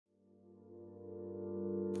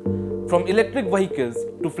From electric vehicles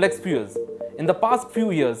to flex fuels, in the past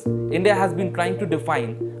few years, India has been trying to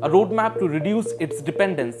define a roadmap to reduce its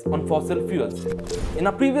dependence on fossil fuels. In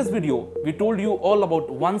a previous video, we told you all about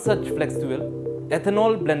one such flex fuel,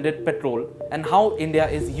 ethanol blended petrol, and how India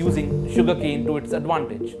is using sugarcane to its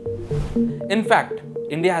advantage. In fact,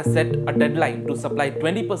 India has set a deadline to supply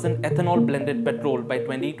 20% ethanol blended petrol by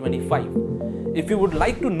 2025. If you would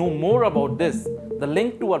like to know more about this, the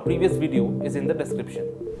link to our previous video is in the description.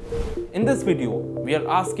 In this video, we are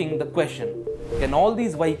asking the question, can all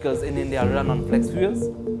these vehicles in India run on flex fuels?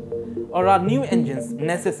 Or are new engines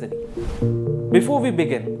necessary? Before we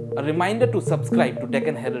begin, a reminder to subscribe to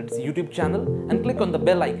Deccan Herald's YouTube channel and click on the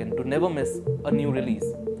bell icon to never miss a new release.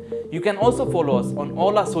 You can also follow us on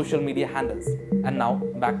all our social media handles. And now,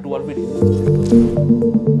 back to our video.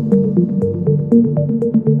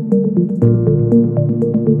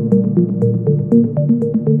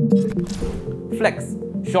 Flex,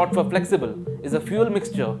 short for flexible, is a fuel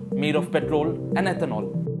mixture made of petrol and ethanol.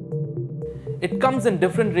 It comes in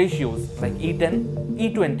different ratios like E10,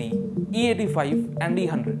 E20, E85 and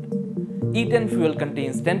E100. E10 fuel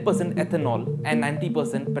contains 10% ethanol and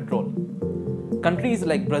 90% petrol. Countries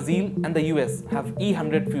like Brazil and the US have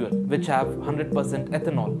E100 fuel, which have 100%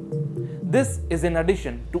 ethanol. This is in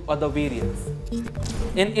addition to other variants.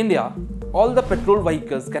 In India, all the petrol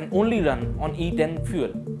vehicles can only run on E10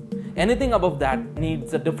 fuel. Anything above that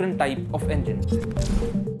needs a different type of engine.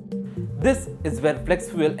 This is where flex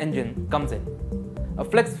fuel engine comes in. A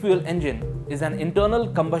flex fuel engine is an internal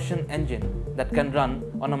combustion engine that can run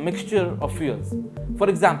on a mixture of fuels. For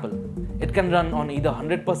example, it can run on either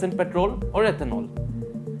 100% petrol or ethanol.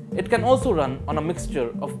 It can also run on a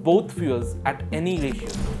mixture of both fuels at any ratio.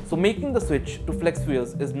 So making the switch to flex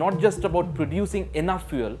fuels is not just about producing enough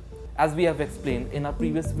fuel, as we have explained in our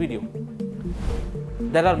previous video.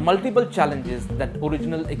 There are multiple challenges that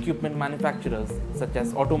original equipment manufacturers, such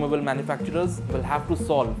as automobile manufacturers, will have to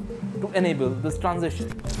solve to enable this transition.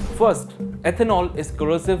 First, ethanol is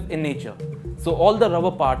corrosive in nature, so all the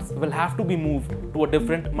rubber parts will have to be moved to a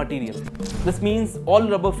different material. This means all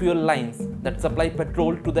rubber fuel lines that supply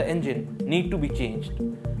petrol to the engine need to be changed.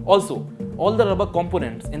 Also, all the rubber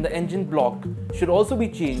components in the engine block should also be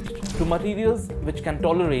changed to materials which can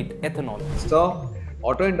tolerate ethanol. So,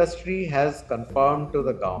 auto industry has confirmed to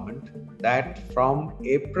the government that from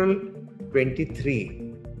April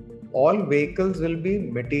 23, all vehicles will be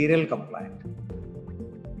material compliant.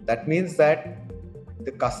 That means that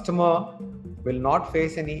the customer will not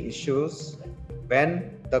face any issues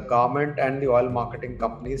when the government and the oil marketing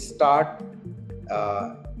companies start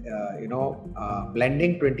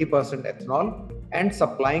blending 20% ethanol and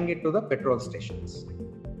supplying it to the petrol stations.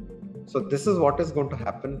 So this is what is going to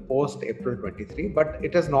happen post April 23, but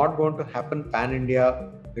it is not going to happen pan-India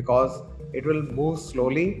because it will move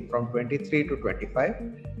slowly from 23 to 25,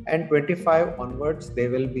 and 25 onwards there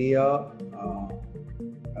will be a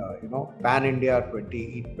pan-India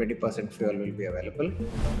 20% fuel will be available.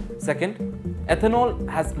 Second, ethanol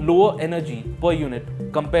has lower energy per unit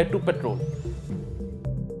compared to petrol.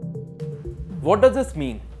 What does this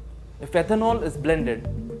mean? If ethanol is blended,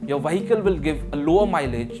 your vehicle will give a lower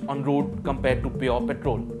mileage on road compared to pure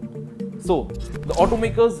petrol. So, the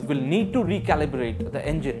automakers will need to recalibrate the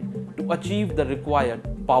engine to achieve the required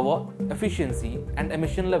power, efficiency and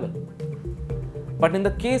emission level. But in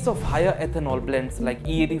the case of higher ethanol blends like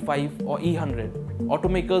E85 or E100,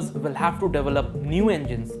 automakers will have to develop new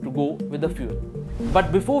engines to go with the fuel.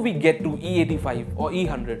 But before we get to E85 or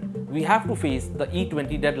E100, we have to face the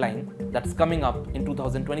E20 deadline that's coming up in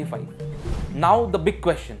 2025. Now the big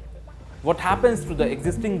question, what happens to the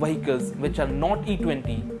existing vehicles which are not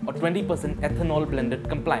E20 or 20% ethanol blended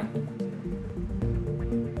compliant?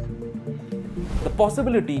 The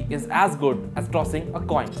possibility is as good as tossing a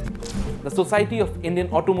coin. The Society of Indian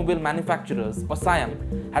Automobile Manufacturers, or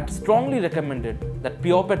SIAM, had strongly recommended that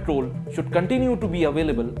pure petrol should continue to be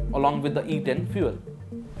available along with the E10 fuel.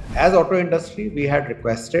 As auto industry, we had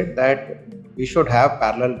requested that we should have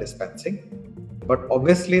parallel dispensing, but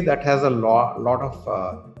obviously that has a lot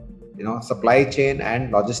of supply chain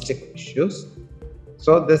and logistic issues.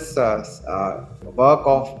 So this work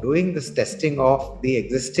of doing this testing of the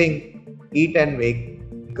existing E10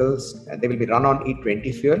 vehicles, they will be run on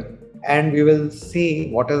E20 fuel, and we will see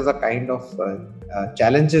what is the kind of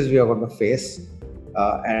challenges we are going to face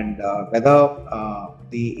and whether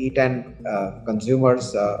the E10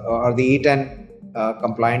 consumers or the E10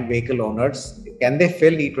 compliant vehicle owners, can they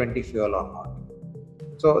fill E20 fuel or not?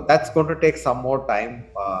 So that's going to take some more time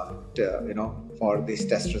for these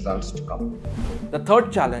test results to come. The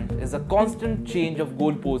third challenge is a constant change of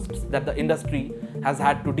goalposts that the industry has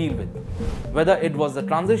had to deal with. Whether it was the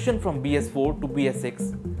transition from BS4 to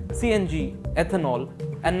BS6, CNG, ethanol,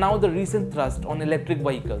 and now the recent thrust on electric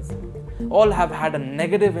vehicles, all have had a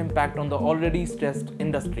negative impact on the already stressed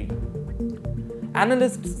industry.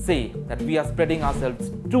 Analysts say that we are spreading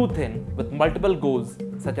ourselves too thin with multiple goals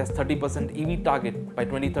such as 30% EV target by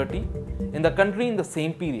 2030 in the country in the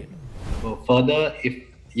same period. Further, if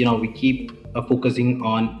we keep focusing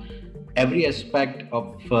on every aspect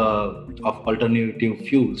of alternative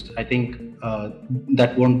fuels, I think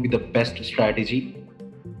that won't be the best strategy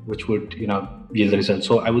which would yield the result.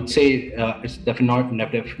 So I would say it's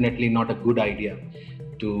definitely not a good idea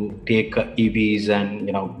to take EVs and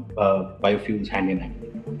biofuels hand in hand.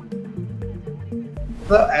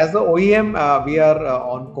 As the OEM, we are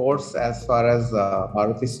on course as far as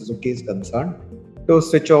Maruti Suzuki is concerned to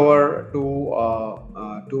switch over to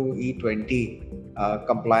E20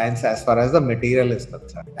 compliance as far as the material is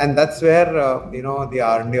concerned, and that's where the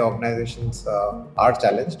R&D organizations are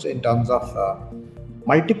challenged in terms of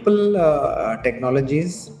multiple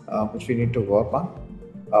technologies which we need to work on.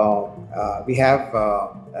 We have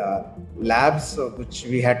labs which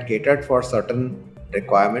we had catered for certain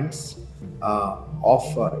requirements of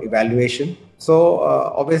evaluation. So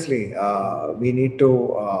obviously we need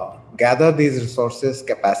to gather these resources,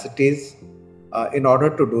 capacities in order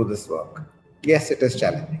to do this work. Yes, it is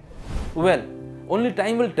challenging. Well, only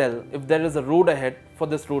time will tell if there is a road ahead for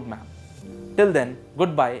this roadmap. Till then,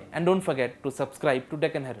 goodbye and don't forget to subscribe to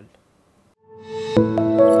Deccan Herald.